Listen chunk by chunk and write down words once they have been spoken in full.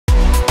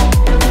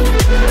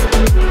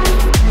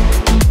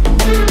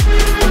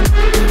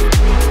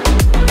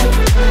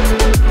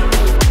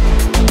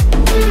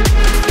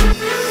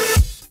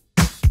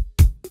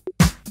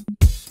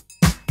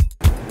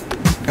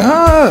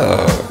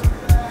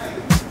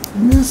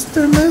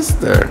Mister.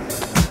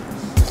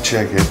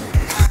 Check it.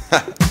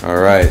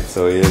 Alright,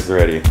 so he is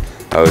ready.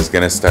 I was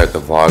gonna start the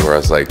vlog where I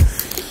was like,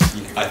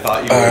 I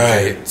thought you were.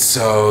 Alright,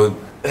 so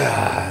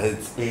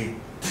it's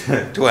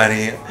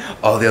 8:20.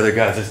 All the other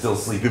guys are still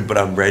sleeping, but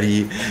I'm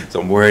ready,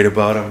 so I'm worried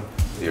about them.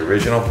 The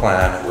original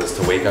plan was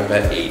to wake up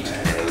at 8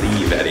 and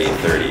leave at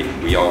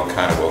 8:30. We all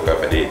kind of woke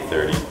up at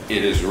 8:30.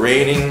 It is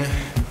raining.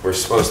 We're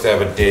supposed to have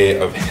a day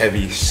of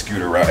heavy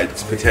scooter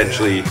rides,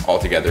 potentially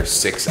altogether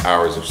 6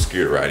 hours of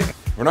scooter riding.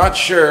 We're not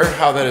sure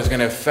how that is going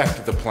to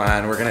affect the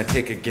plan. We're going to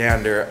take a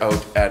gander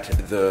out at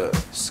the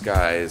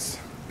skies.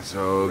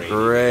 So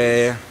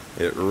gray.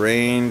 It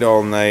rained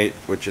all night,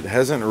 which it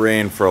hasn't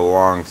rained for a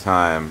long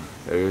time.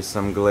 There's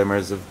some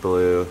glimmers of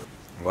blue.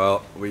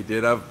 Well, we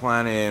did have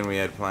plan A and we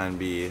had plan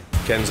B.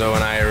 Kenzo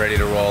and I are ready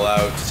to roll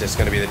out. It's just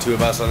gonna be the two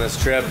of us on this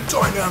trip.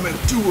 Dynamic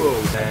duo.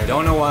 And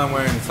don't know why I'm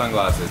wearing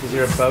sunglasses. Because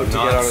you're about to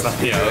get on a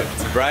scooter.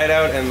 It's bright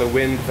out and the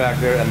wind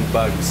factor and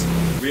bugs.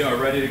 We are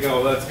ready to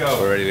go. Let's go.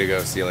 We're ready to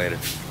go. See you later.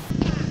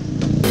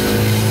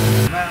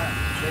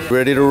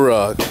 Ready to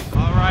rock.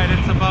 All right,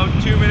 it's about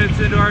 2 minutes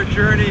into our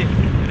journey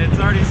and it's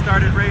already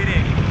started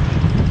raining.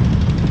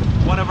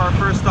 One of our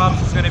first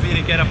stops is going to be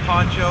to get a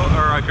poncho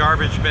or a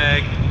garbage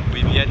bag.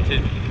 We've yet to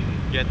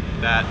get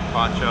that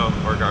poncho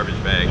or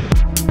garbage bag.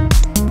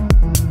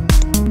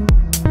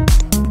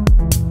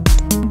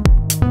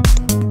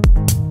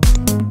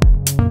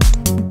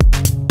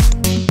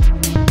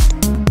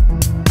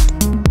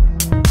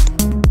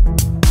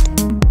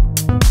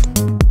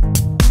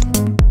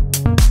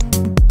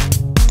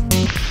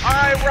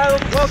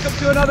 Welcome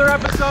to another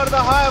episode of the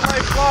High on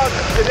Life vlog.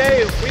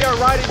 Today we are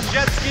riding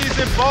jet skis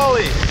in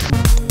Bali.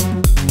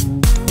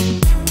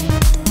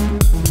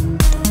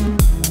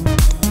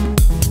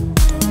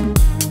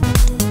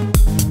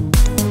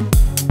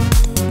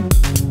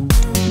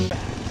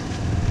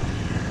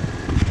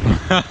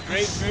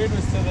 Great food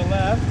was to the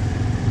left.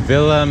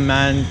 Villa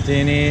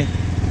Mantini.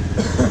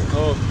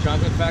 Oh,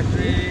 chocolate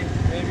factory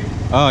maybe?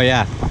 Oh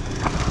yeah.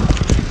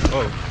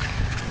 Oh,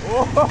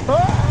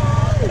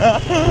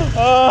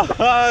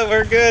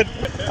 we're good.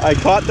 I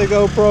caught the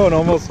GoPro and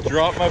almost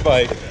dropped my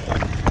bike.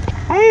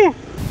 Woo!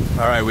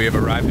 All right, we have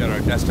arrived at our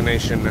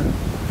destination,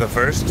 the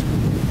first.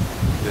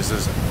 This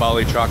is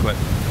Bali chocolate.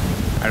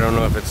 I don't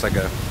know if it's like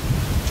a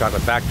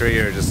chocolate factory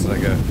or just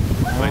like a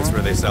place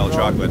where they sell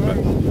chocolate,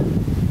 but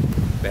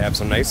they have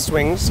some nice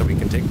swings so we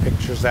can take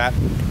pictures at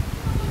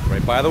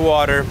right by the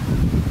water,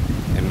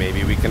 and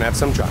maybe we can have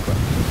some chocolate.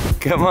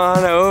 Come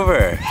on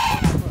over.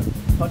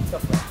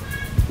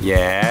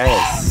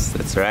 Yes,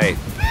 that's right.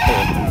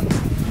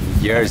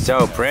 You're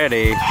so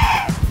pretty.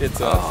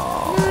 It's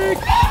us.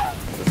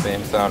 The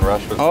same sound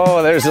Rush was.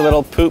 Oh, there's a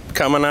little poop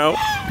coming out.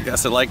 I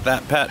guess I like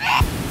that pet.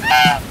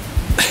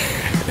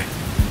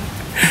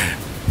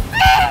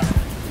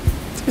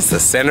 It's the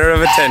center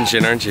of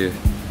attention, aren't you?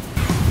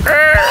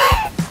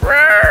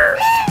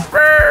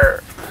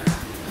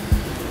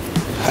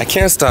 I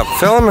can't stop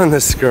filming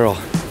this girl.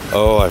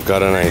 Oh, I've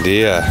got an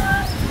idea.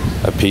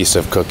 A piece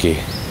of cookie.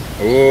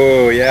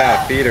 Oh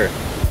yeah, feed her.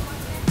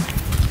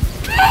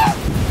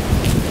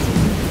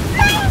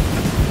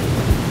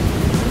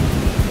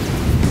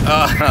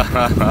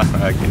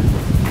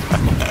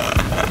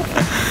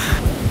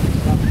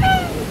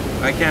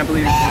 I can't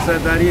believe she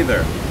said that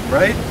either,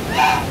 right?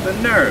 The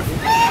nerve.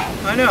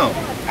 I know.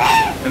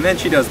 And then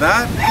she does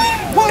that?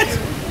 What?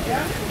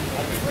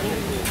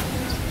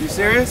 You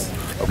serious?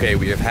 Okay,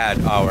 we have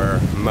had our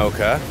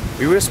mocha.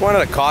 We just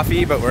wanted a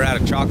coffee, but we're at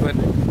a chocolate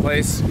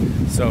place,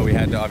 so we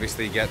had to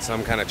obviously get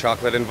some kind of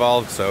chocolate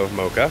involved, so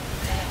mocha.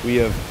 We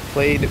have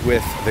played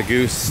with the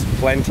goose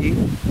plenty.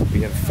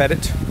 We have fed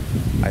it.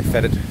 I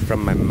fed it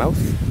from my mouth,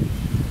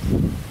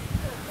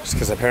 just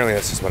because apparently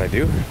that's just what I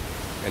do.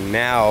 And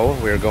now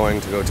we're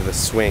going to go to the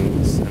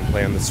swings and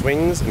play on the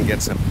swings and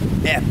get some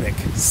epic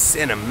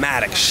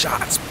cinematic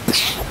shots.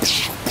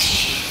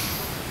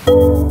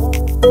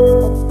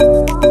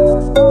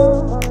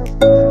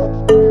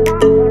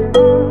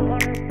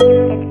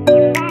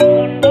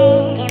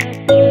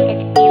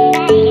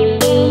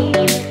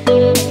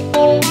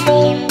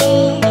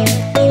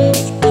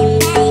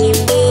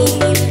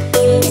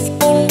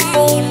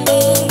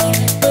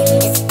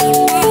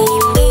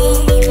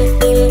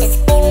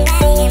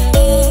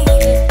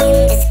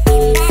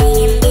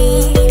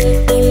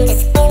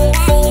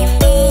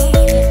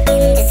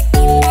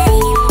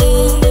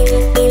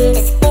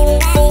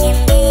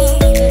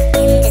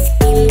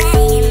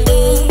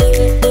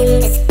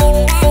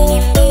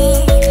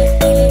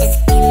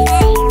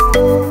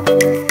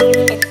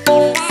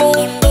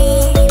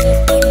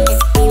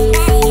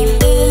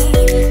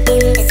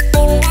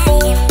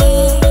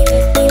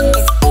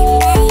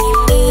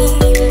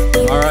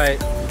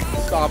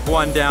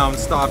 One down,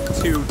 stop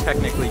two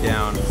technically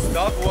down.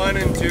 Stop 1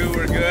 and 2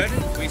 were good.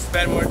 We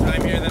spent more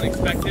time here than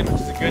expected,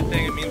 which is a good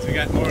thing. It means we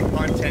got more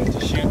content to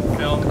shoot,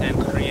 film, and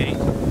create,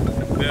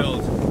 and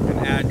build,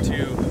 and add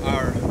to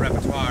our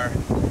repertoire.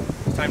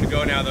 It's time to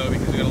go now though,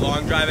 because we got a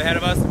long drive ahead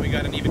of us and we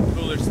got an even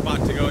cooler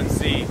spot to go and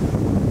see.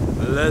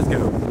 Let's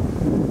go.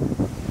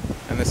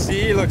 And the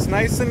sea looks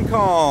nice and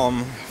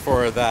calm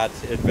for that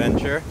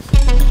adventure.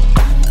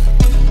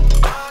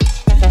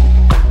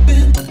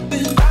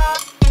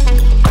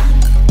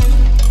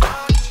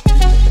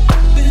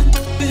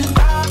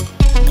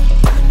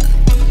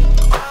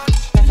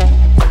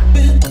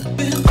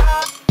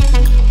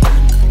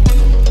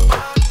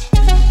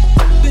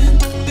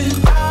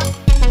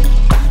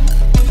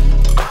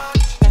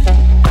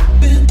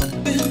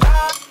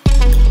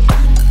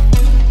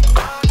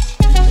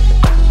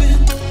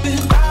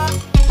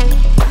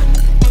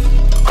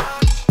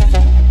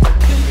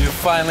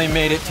 Finally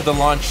made it to the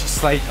launch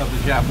site of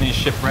the Japanese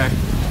shipwreck.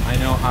 I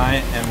know I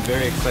am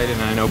very excited,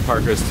 and I know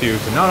Parker is too,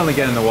 to not only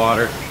get in the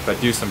water, but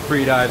do some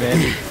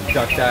free-diving,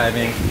 duck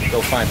diving,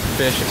 go find some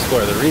fish,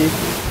 explore the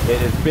reef.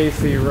 It is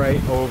basically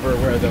right over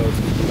where those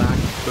black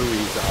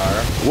buoys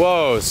are.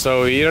 Whoa,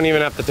 so you don't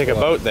even have to take a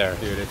boat there.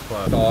 Dude, it's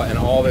close. And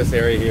all this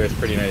area here is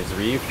pretty nice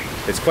reef.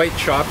 It's quite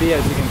choppy,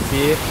 as you can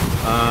see,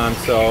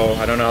 so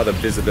I don't know how the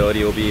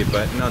visibility will be,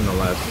 but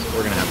nonetheless,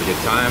 we're gonna have a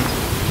good time.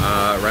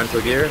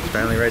 Rental gear,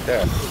 apparently right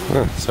there.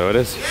 Huh, so it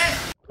is.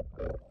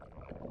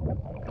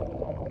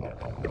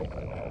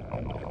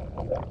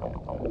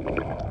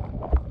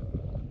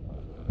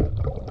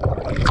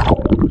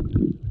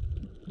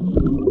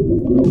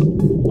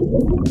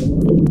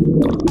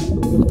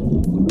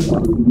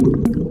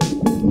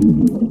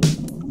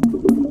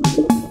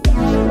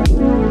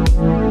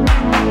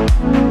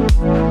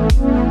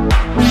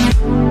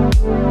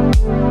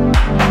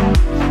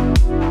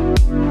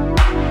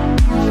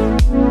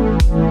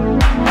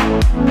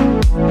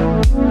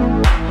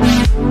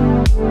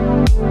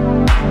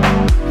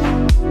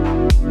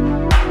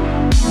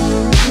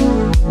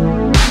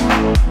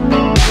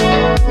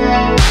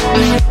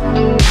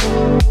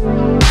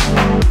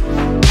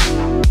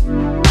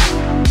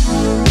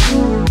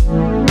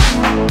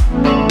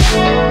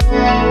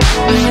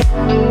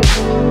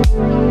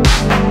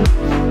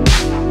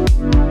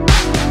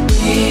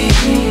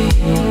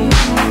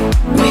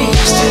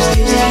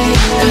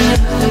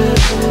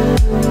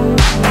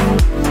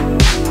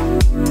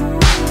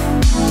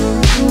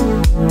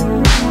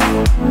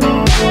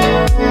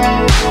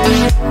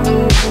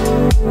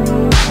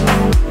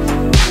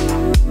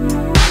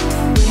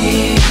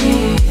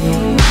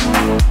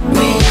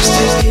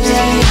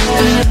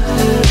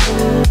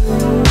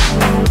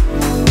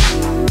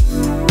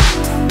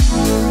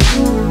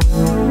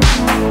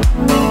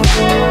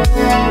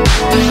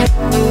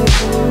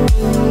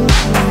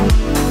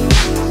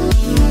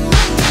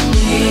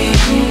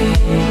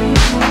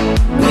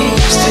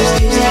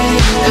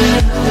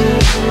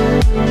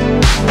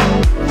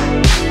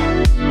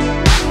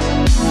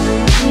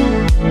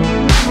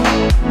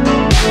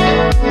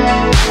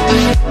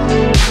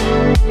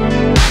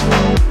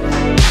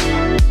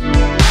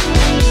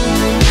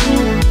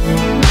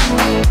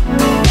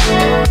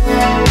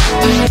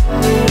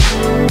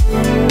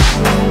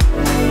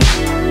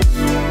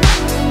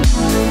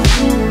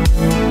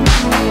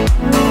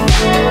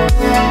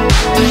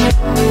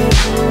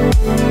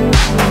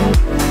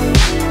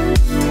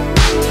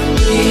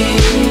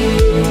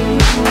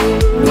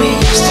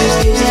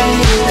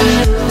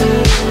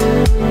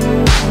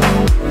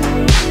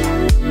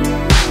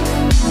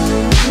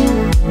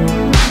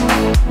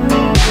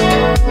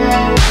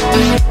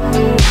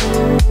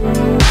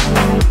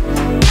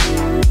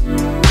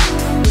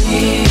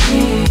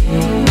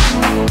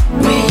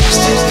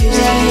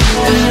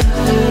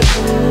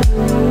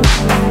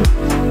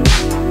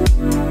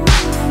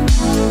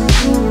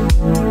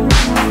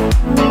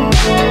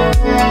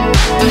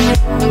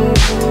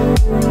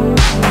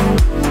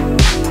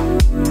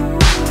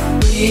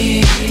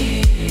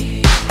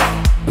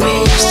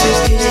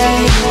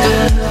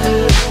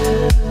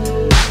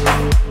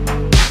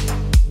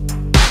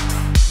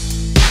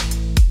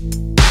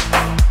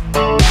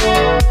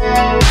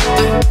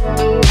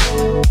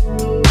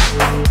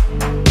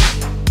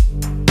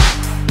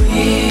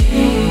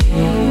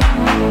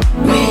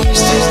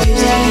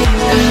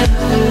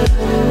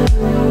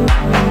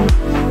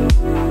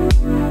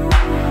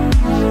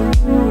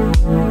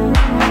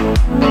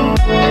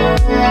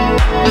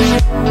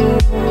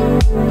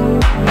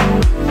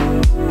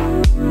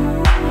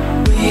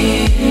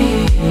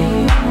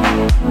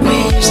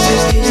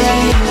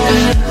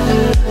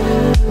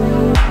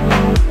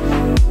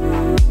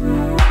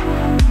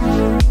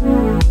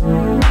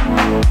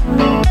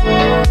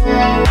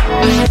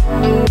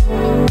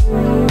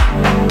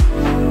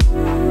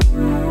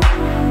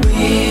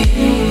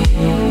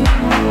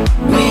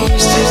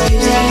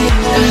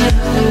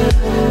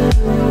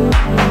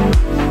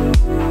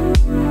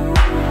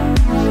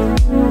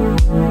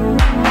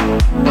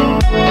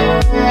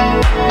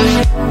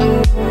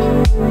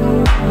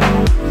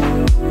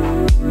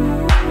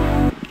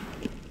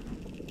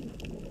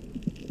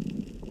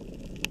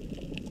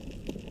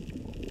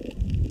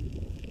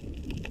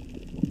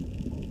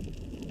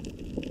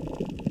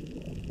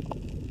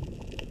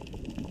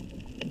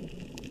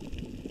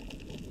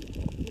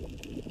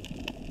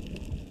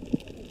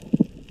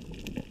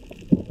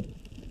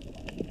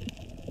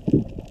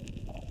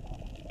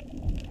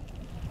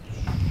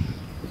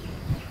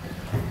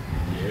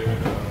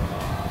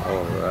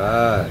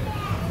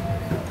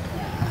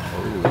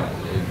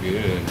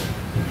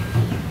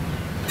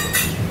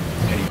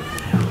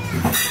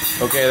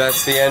 Okay,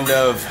 that's the end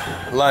of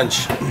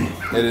lunch.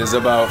 It is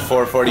about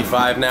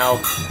 4:45 now.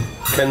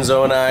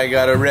 Kenzo and I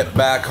gotta rip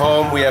back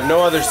home. We have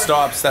no other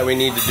stops that we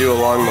need to do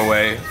along the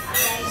way.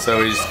 So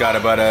we just got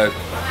about a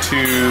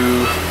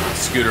 2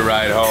 scooter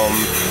ride home.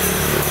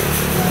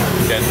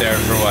 Get there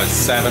for what,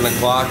 7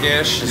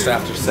 o'clock-ish? Just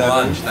after 7?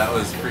 Lunch, that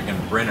was freaking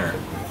Brinner.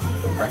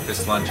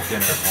 Breakfast, lunch,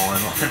 dinner, all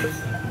in one.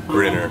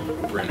 Brinner.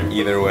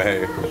 Either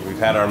way, we've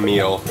had our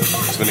meal.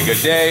 It's been a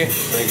good day. I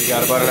think we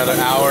got about another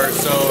hour or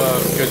so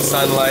of good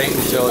sunlight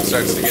until it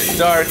starts to get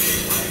dark.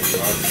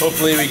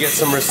 Hopefully we get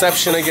some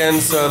reception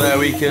again so that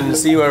we can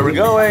see where we're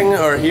going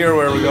or hear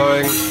where we're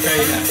going.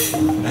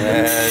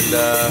 And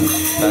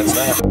that's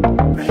that.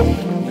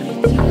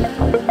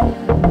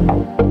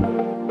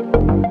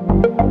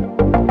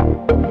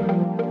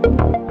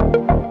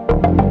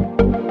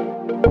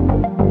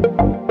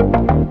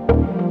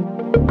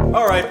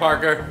 All right,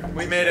 Parker,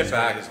 we made it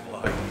back.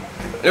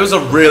 It was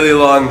a really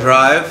long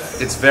drive.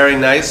 It's very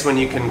nice when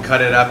you can cut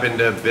it up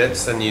into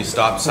bits and you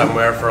stop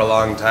somewhere for a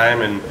long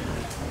time and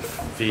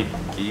feed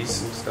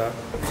geese and stuff.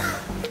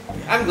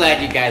 I'm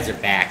glad you guys are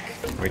back.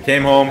 We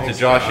came home to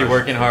Joshy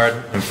working hard.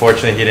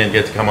 Unfortunately, he didn't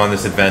get to come on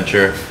this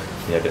adventure.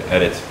 He had to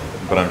edit,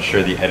 but I'm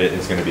sure the edit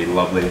is going to be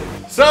lovely.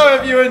 So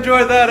if you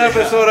enjoyed that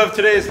episode of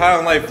today's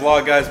Highland Life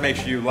vlog, guys, make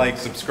sure you like,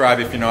 subscribe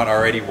if you're not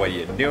already. What are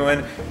you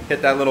doing?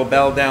 Hit that little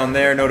bell down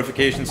there,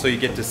 notification, so you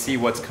get to see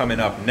what's coming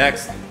up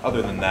next.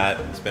 Other than that,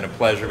 it's been a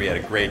pleasure. We had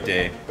a great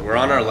day. We're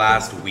on our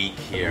last week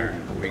here.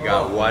 We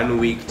got 1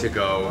 week to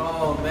go.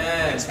 Oh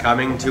man. It's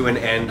coming to an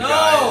end,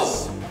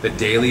 guys. The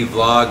daily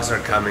vlogs are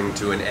coming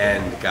to an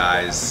end,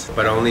 guys,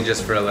 but only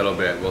just for a little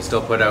bit. We'll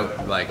still put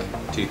out like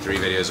 2-3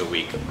 videos a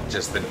week.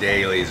 Just the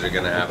dailies are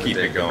gonna have to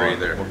take a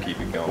breather. We'll keep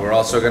it going. We're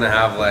also gonna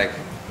have like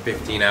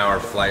 15-hour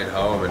flight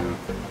home, and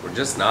we're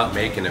just not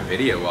making a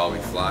video while we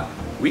fly.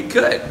 We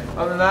could.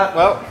 Other than that,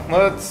 well,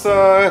 let's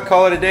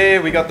call it a day.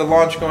 We got the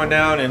launch going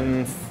down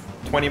in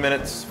 20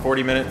 minutes,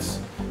 40 minutes.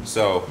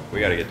 So we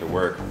gotta get to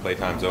work.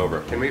 Playtime's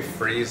over. Can we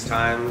freeze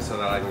time so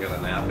that I can get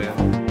a nap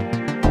in?